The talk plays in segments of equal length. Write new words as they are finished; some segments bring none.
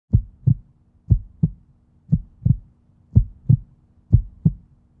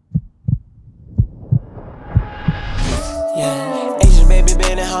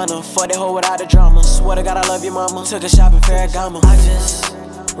designer. Fuck that hoe without the drama. Swear to God I love your mama. Took a shopping Ferragamo. I just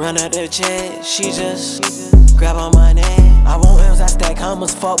run up the check. She just grab on my neck. I want M's, I stack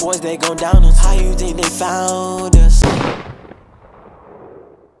commas. Fuck boys, they gon' down us. How you think they found us?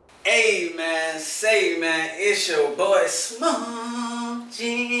 Hey man, say man, it's your boy SmoothGio,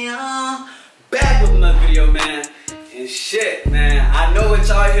 back with another video, man. And shit, man, I know what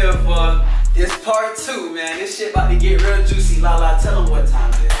y'all here for. This part 2, man. This shit about to get real juicy. Lala, tell them what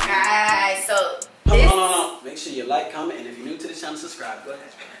time it is. Alright, so no. Make sure you like, comment, and if you're new to the channel, subscribe. Go ahead.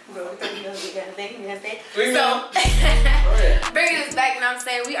 So, bringing us back, you know what I'm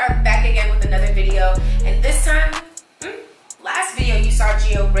saying? We are back again with another video. And this time, last video you saw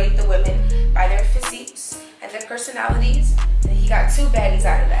Gio rate the women by their physiques and their personalities. And he got 2 baddies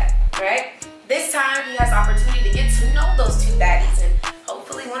out of that, right? This time he has the opportunity to get to know those 2 baddies, and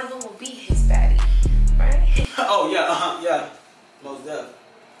hopefully one of them will be his baddie, right? Oh yeah, yeah, most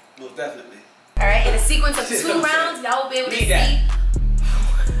definitely. All right, in a sequence of 2 rounds, y'all will be able to see.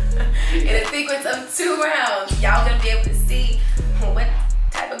 In a sequence of 2 rounds, y'all gonna be able to see what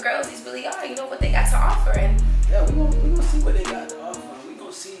type of girls these really are. You know what they got to offer, and yeah, we gonna see what they got to offer. We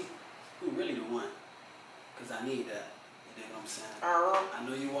gonna see who really the one, cause I need that. You know what I'm saying? I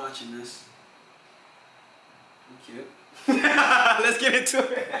know you watching this. You cute. Let's get into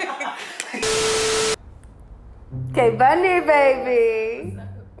it. Okay, Bunny baby.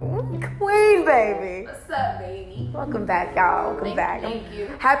 Queen baby. What's up, baby? Welcome back, y'all. Welcome back. Thank you.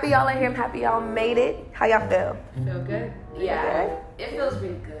 Happy y'all are here. I'm happy y'all made it. How y'all feel? Feel good? Yeah. It feels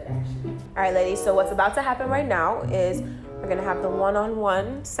really good, actually. All right, ladies. So what's about to happen right now is we're gonna have the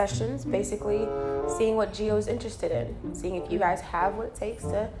one-on-one sessions, basically seeing what Gio's interested in, seeing if you guys have what it takes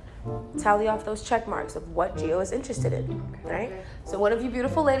to tally off those check marks of what Gio is interested in, right? Okay. So one of you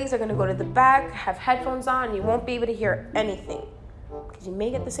beautiful ladies are gonna go to the back, have headphones on. You won't be able to hear anything, because you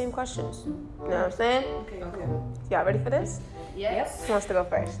may get the same questions. You know what I'm saying? Okay. Y'all ready for this? Yes. Who wants to go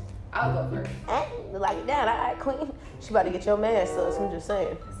first? I'll go first. Look like it down. All right, queen. She about to get your man, so I'm just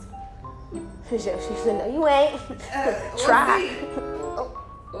saying. She said, no, you ain't. Try.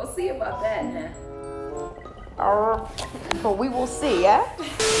 We'll see about that now. But we will see, yeah?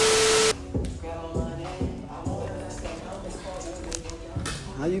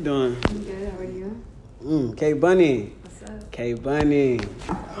 How you doing? I'm good. How are you? K Bunny. What's up? K Bunny.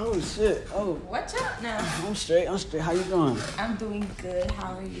 Oh shit. Oh. Watch out now. I'm straight. How you doing? I'm doing good.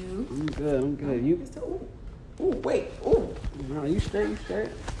 How are you? I'm good. You? Ooh, wait. Ooh. No, you straight.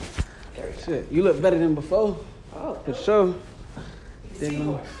 Shit. You look better than before. Oh. For sure. See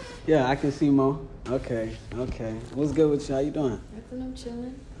more. Yeah, I can see more. Okay. What's good with you? How you doing? Nothing. I'm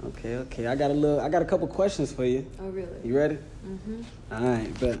chilling. Okay. I got a couple questions for you. Oh, really? You ready? Mm-hmm. All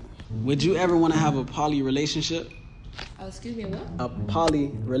right, but would you ever want to have a poly relationship? Oh, excuse me, what? A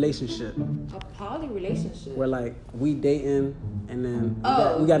poly relationship. A poly relationship? Where like we dating and then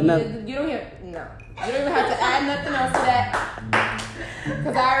we got nothing. You don't even have to add nothing else to that.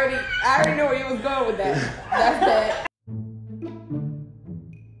 Cause I already know where you was going with that. That's that.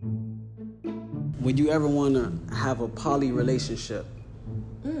 Would you ever want to have a poly relationship?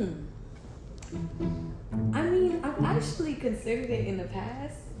 I mean, I've actually considered it in the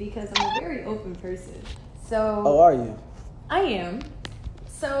past because I'm a very open person. So. Oh, are you? I am.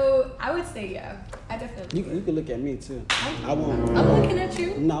 So I would say yeah. I definitely. You can look at me too. I'm looking at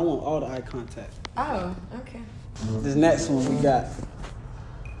you. No, I want all the eye contact. Oh, okay. This next one we got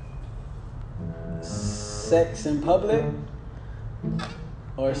sex in public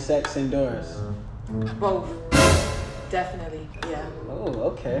or sex indoors? Both. Definitely, yeah. Oh,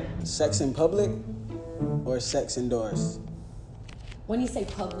 okay. Sex in public or sex indoors? When you say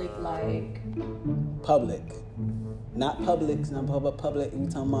public, like public, not public. We talking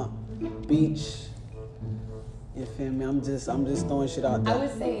about beach. You feel me? I'm just throwing shit out there. I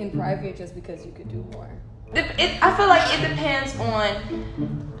would say in private, just because you could do more. I feel like it depends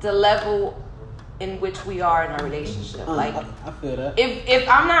on the level in which we are in our relationship. Like, I feel that. If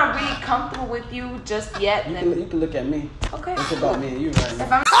I'm not really comfortable with you just yet, then you can look at me. Okay. It's about me and you right now.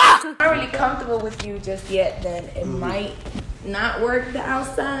 If I'm not really comfortable with you just yet, then it might not work the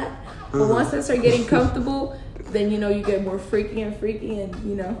outside. But once I start getting comfortable, then you get more freaky, and I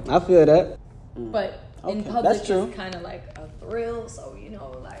feel that. But in public, it's kind of like a thrill. So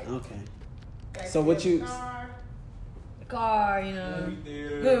like. Okay. So what you? Car,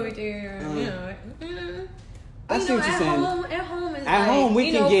 movie theater, I see what you're saying. At home is at home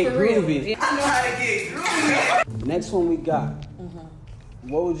we can get groovy. Yeah. I know how to get groovy. Next one we got.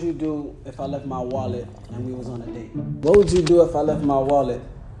 What would you do if I left my wallet and we was on a date? What would you do if I left my wallet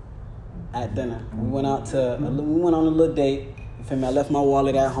at dinner? We went on a little date. You feel me? I left my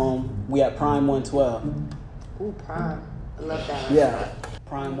wallet at home. We at Prime 112. Ooh, Prime. I love that. Yeah.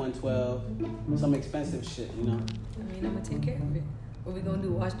 Prime 112. Some expensive shit, you know? I mean, I'm gonna take care of it. What we gonna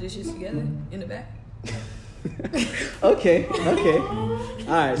do? Wash dishes together in the back? Okay.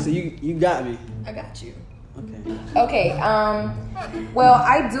 Alright, so you got me. I got you. Okay, well,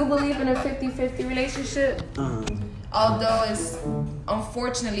 I do believe in a 50-50 relationship. Although it's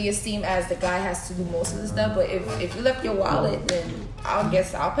unfortunately it seems as the guy has to do most of the stuff, but if you left your wallet, then I'll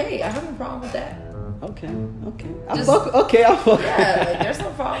pay. I have no problem with that. Okay. I'll fuck. Yeah, like, there's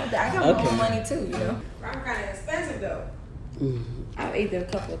no problem with that. I got my own money too, you know. I'm kind of expensive though. I've ate there a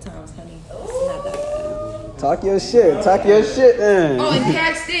couple of times, honey. It's not that bad. Talk your shit then. Oh, and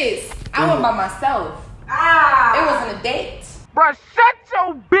catch this. I went by myself. It wasn't a date. Bruh, shut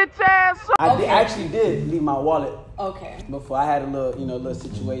your bitch ass up. I actually did leave my wallet Okay. before. I had a little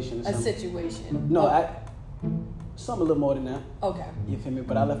situation. A situation. No, something a little more than that. Okay. You feel me?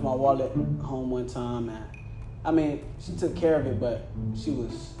 But I left my wallet home one time, and I mean, she took care of it, but she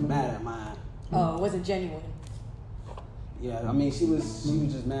was mad at mine. Oh, was it genuine? Yeah, I mean, she was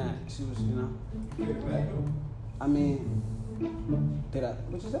just mad. She was, you know. I mean,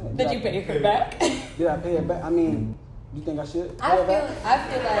 what you say? Did you pay her back? Did I pay her back? I mean, you think I should? I feel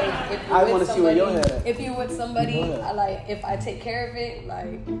like if you're I with want to see where your head at. If you're with somebody, if I take care of it,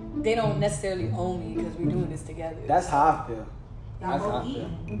 like they don't necessarily own me because we're doing this together. That's how I feel. That's how I feel.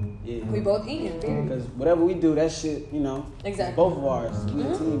 Yeah. We both eating, period. Because whatever we do, that shit, you know, Exactly. both of ours. We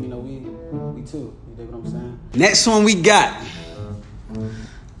a team, you know, we two. You dig what I'm saying? Next one we got.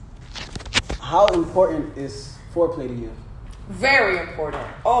 How important is foreplay to you? Very important.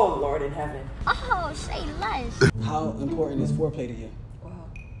 Oh, Lord in heaven. Oh, say less. How important is foreplay to you?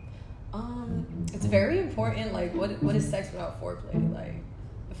 Wow. It's very important. Like, what is sex without foreplay? Like,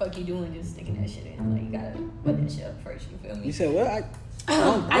 the fuck you doing just sticking that shit in? Like, you gotta put that shit up first. You feel me? You said what? I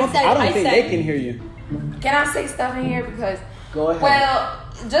don't I think said- they can hear you. Can I say stuff in here? Because, Go ahead. well,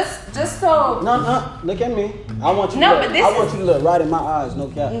 just so. No, look at me. I want you. No, to look, but this I want you to look right in my eyes. No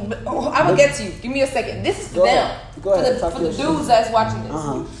cap. I'm gonna get to you. Give me a second. This is for Go them. ahead. Go ahead. Talk For your the shit. dudes that's watching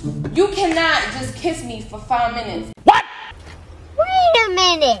this. You cannot just kiss me for 5 minutes Wait a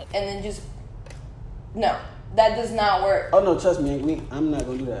minute. and then just. No, that does not work. Oh no, trust me. I'm not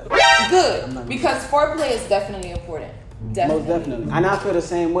gonna do that. Good, because foreplay is definitely important. Most definitely. And I feel the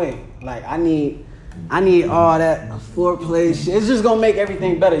same way. Like I need all that foreplay shit. It's just gonna make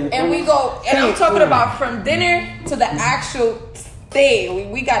everything better. You feel And me? we go, and I'm talking about from dinner to the actual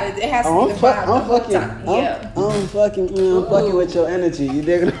thing. We got it. It has to be the vibe the whole time. Yeah. I'm fucking with your energy. You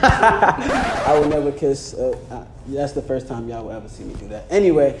dig? I would never kiss. That's the first time y'all will ever see me do that.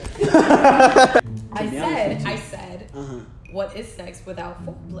 Anyway. I said, what is sex without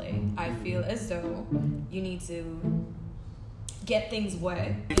foreplay? I feel as though you need to get things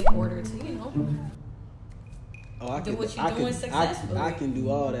wet in order to, you know, do what you're doing successfully. I can do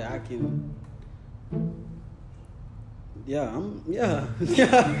all that. I can. Yeah.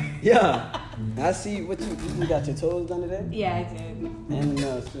 I see what you got your toes done today. Yeah, I did. And the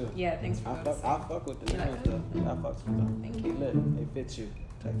nails too. Yeah, thanks for I fuck with the nails though. I fucks with them. Thank you. They lit. They fit you.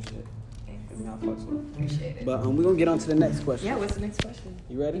 Type shit. Thanks. I fucks with them. Appreciate it. But we're gonna get on to the next question. Yeah, what's the next question?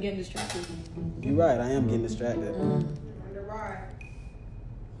 You ready? I'm getting distracted. You right. I am getting distracted.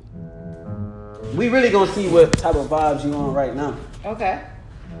 We really gonna see what type of vibes you on right now. Okay.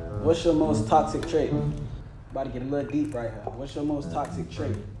 What's your most toxic trait? About to get a little deep right here. What's your most toxic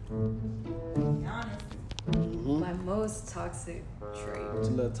trait? My most toxic trait. It's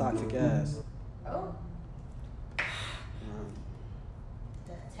a little toxic ass. Oh.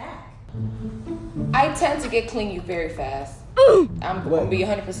 I tend to get clingy very fast. I'm gonna be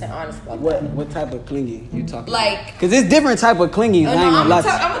 100% honest about that. What type of clingy you talking Like- about? Because it's different type of clingy. I'm gonna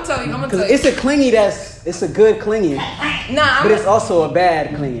tell you. Because it's a clingy it's a good clingy, but it's also a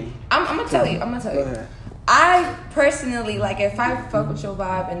bad clingy. I'm gonna tell you. Go ahead. I personally, like, if I fuck with your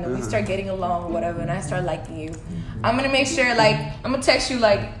vibe and then we start getting along or whatever, and I start liking you, I'm gonna make sure, like, I'm gonna text you,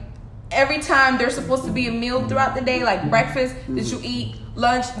 like, every time there's supposed to be a meal throughout the day, like breakfast, did you eat?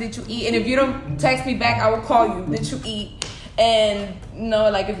 Lunch, did you eat? And if you don't text me back, I will call you. Did you eat? And, you know,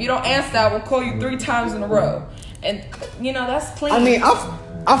 like, if you don't answer, I will call you 3 times in a row. And, you know, that's clean. I mean,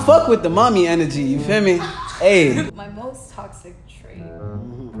 I fuck with the mommy energy. You feel me? Hey. My most toxic trait.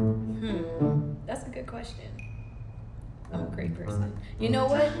 That's a good question. I'm a great person. You know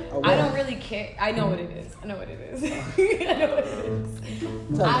what? I don't really care. I know what it is. I know what it is. I know what it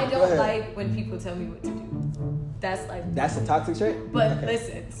is. I don't like when people tell me what to do. That's like that's a toxic trait. But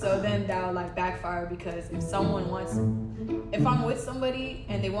listen, so then that'll like backfire because if I'm with somebody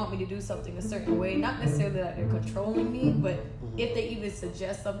and they want me to do something a certain way, not necessarily that they're controlling me, but if they even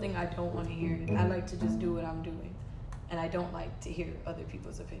suggest something, I don't want to hear it. I like to just do what I'm doing, and I don't like to hear other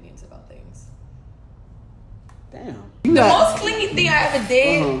people's opinions about things. Damn. The most clingy thing I ever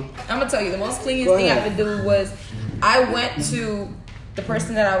did, I'm gonna tell you, the most clingiest thing I ever did was I went to the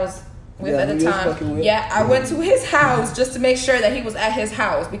person that I was with at the time. Yeah, I went to his house just to make sure that he was at his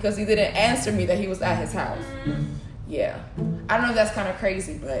house because he didn't answer me that he was at his house. Yeah. I don't know if that's kind of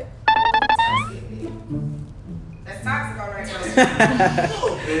crazy, but that's toxic already.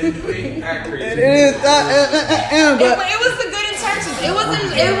 It is. But it was the good intentions.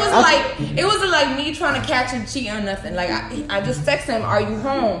 It wasn't like me trying to catch him cheating or nothing. Like I just texted him, "Are you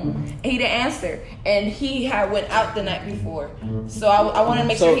home?" And he didn't answer, and he had went out the night before. So I wanted to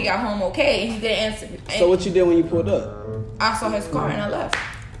make sure he got home okay, and he didn't answer. And so what you did when you pulled up? I saw his car and I left.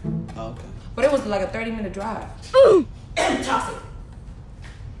 Oh, okay. But it was like a 30-minute drive. Toxic.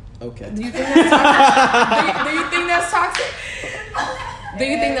 Okay. Do you think that's toxic? Do you think that's toxic? Do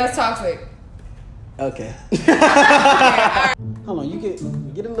you think that's toxic? Okay. Hold on, you get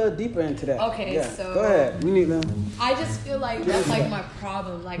a little deeper into that. Okay, yeah. so go ahead. We need them. I just feel like that's like my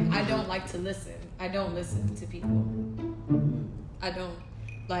problem. Like I don't like to listen. I don't listen to people. I don't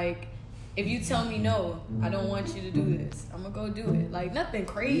like. If you tell me no, I don't want you to do this, I'm gonna go do it. Like nothing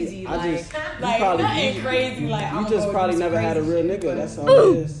crazy, nothing crazy. Like you just probably never had a real nigga. That's all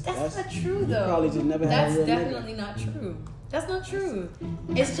it is. That's not true though. You probably just never had a real nigga. That's definitely not true. That's not true.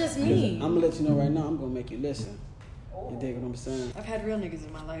 It's just me. I'm gonna let you know right now. I'm gonna make you listen. You dig what I'm saying? I've had real niggas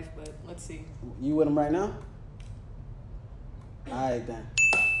in my life, but let's see. You with them right now? All right then.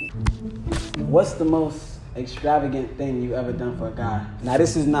 What's the most extravagant thing you ever done for a guy? Now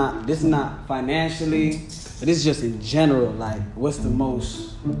this is not financially, but this is just in general. Like, what's the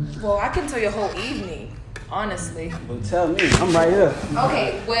most? Well, I can tell you a whole evening, honestly. Well, tell me. I'm right here.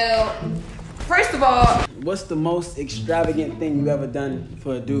 Okay. Well, first of all, what's the most extravagant thing you ever done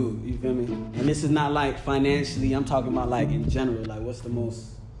for a dude? You feel me? And this is not like financially. I'm talking about like in general. Like, what's the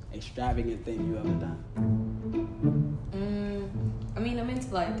most extravagant thing you ever done? I mean, I'm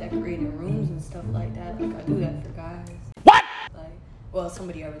into like decorating rooms and stuff like that. Like I do that for guys. What? Like, well,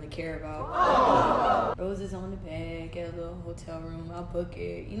 somebody I really care about. Roses on the bed, get a little hotel room. I'll book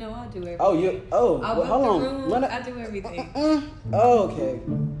it. You know, I'll do everything. I'll book hold the on. room. I do everything. Oh, okay.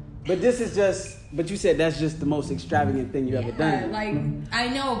 But this is just. But you said that's just the most extravagant thing you ever done. Like I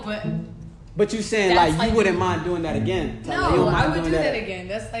know, but. But you saying like you wouldn't mind doing that again? No, I would do that again.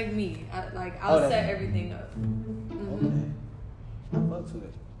 That's like me. I'll set everything up. Okay. I fucks with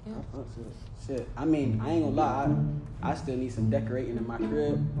it. Shit. I mean, I ain't gonna lie. I still need some decorating in my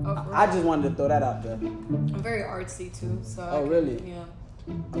crib. I just wanted to throw that out there. I'm very artsy too. So really? Yeah.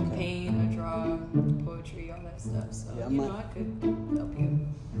 Okay. Paint, I draw, poetry, all that stuff. So yeah, I could help you.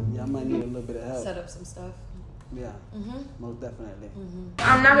 Yeah, I might need a little bit of help. Set up some stuff. Yeah, most definitely.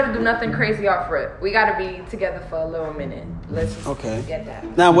 I'm not gonna do nothing crazy off rip. We gotta be together for a little minute. Let's just get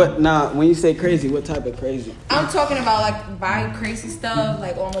that. Now, when you say crazy, what type of crazy? I'm talking about like buying crazy stuff,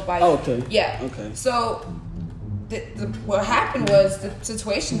 like on my bike. Oh, okay. Yeah. Okay. So, what happened was the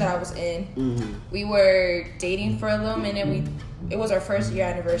situation that I was in. Mm-hmm. We were dating for a little minute. It was our first year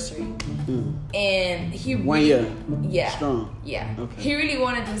anniversary, and he 1 year. Yeah. Strong. Yeah. Okay. He really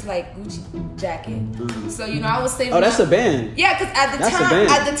wanted this like Gucci jacket. So I was saving. Oh, that's a band. Yeah, because at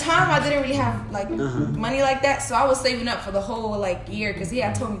the time I didn't really have like money like that, so I was saving up for the whole like year because he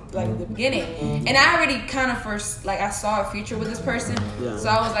had told me like at the beginning, and I already kind of first like I saw a future with this person, so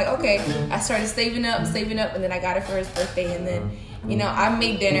I was like, okay, I started saving up, and then I got it for his birthday, and then I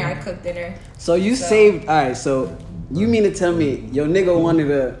made dinner, I cooked dinner. So you saved. All right, so you mean to tell me your nigga wanted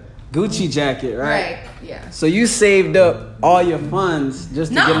a Gucci jacket, right? Right. Yeah. So you saved up all your funds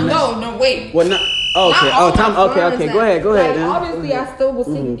just to get him. No, wait. Well, not. Okay. Okay. Go ahead. Then. Obviously, I still was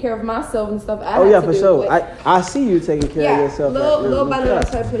taking care of myself and stuff. For sure. I see you taking care of yourself. Little by little, I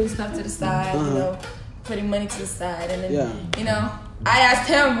started putting stuff to the side. Putting money to the side, and then I asked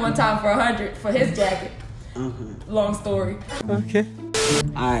him one time for $100 for his jacket. Long story. Okay.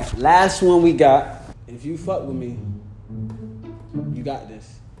 All right. Last one we got. If you fuck with me, you got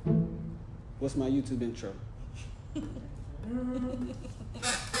this. What's my YouTube intro?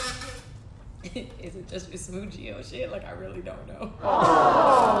 Is it just with SmoothGio shit? Like, I really don't know.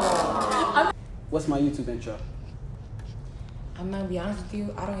 What's my YouTube intro? I'm gonna be honest with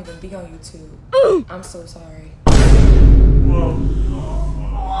you, I don't even be on YouTube. I'm so sorry.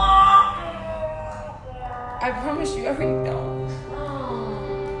 I promise you, I really don't.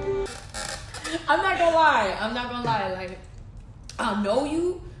 I'm not gonna lie. Like, I know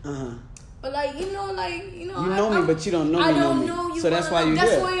you. But like, you know You know me, but you don't know me. I don't know you. So that's why you're here.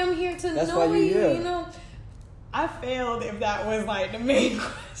 That's why I'm here to know you. You know. I failed if that was like the main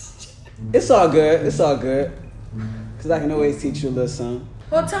question. It's all good. It's all good. Cause I can always teach you a little something.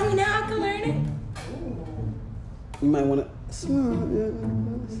 Well, tell me now I can learn it. You might want to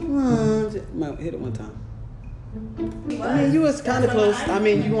might hit it one time. I mean, you was kind of close. I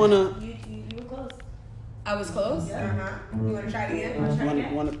mean, you wanna. You were close. I was close. You wanna try it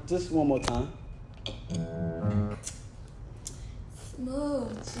again? Just one more time.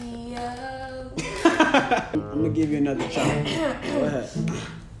 SmoothGio. I'm gonna give you another try. Go ahead.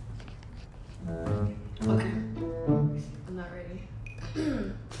 Okay. I'm not ready.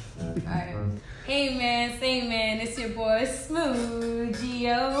 Alright. Hey man, say man, it's your boy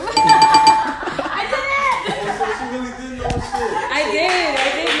SmoothGio. I did it! So she really did know shit. I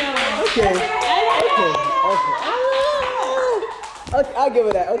did know. Okay. I'll give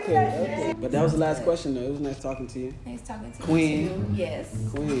it that. Okay. But that was the last question though. It was nice talking to you. Nice talking to Queen. you too. Yes.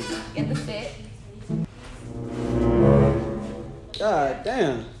 Queen. Get the fit. God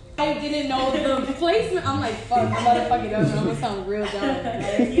damn. I didn't know the placement. I'm like, fuck, I'm about to fuck it up. I'm gonna sound real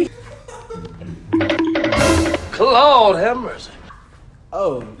dumb. Lord have mercy.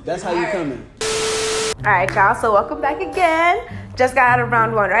 Oh, that's how you coming. All right, y'all. So welcome back again. Just got out of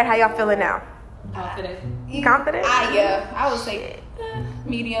round 1, right? How y'all feeling now? Confident. You confident? Yeah. I would say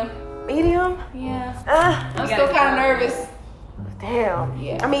medium. Medium? Yeah. I'm still kind of nervous. Damn.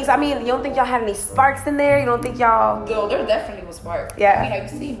 Yeah. I mean, you don't think y'all had any sparks in there? You don't think y'all? Yo, there definitely was spark. Yeah. I mean,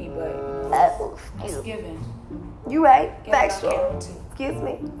 like, you see me, but it's given. You right? Get it on Factual. camera, too. Excuse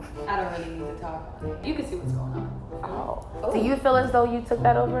me. I don't really need to talk on it. You can see what's going on. Oh. Do you feel as though you took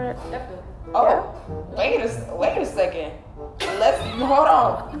that over it? Definitely. Oh, wait a second. Hold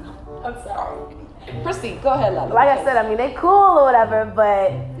on. I'm sorry. Proceed. Go ahead, Lala. Like I said, I mean, they cool or whatever,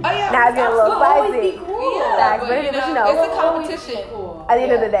 but now it's getting a little spicy. Cool. Facts, but It's a competition. At the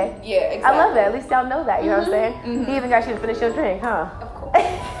end of the day. Yeah, exactly. I love that. At least y'all know that. You know what I'm saying? He even got you to finish your drink, huh? Of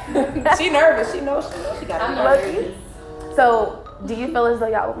course. She nervous. She knows she got to Lucky. So, do you feel as though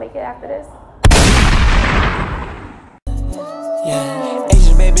y'all will make it after this? Yeah,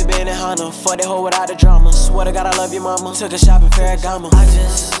 Asian baby been in Honda. Fuck that hoe without the drama. Swear to God I love your mama. Took a shopping Ferragamo. I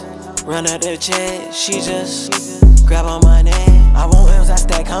just run out the check. She just grab on my neck. I want M's, I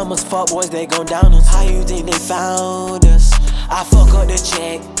stack commas. Fuck boys, they gon' down us. How you think they found us? I fuck up the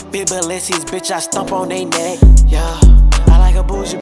check. Big Balenci's, bitch, I stomp on they neck. Yeah.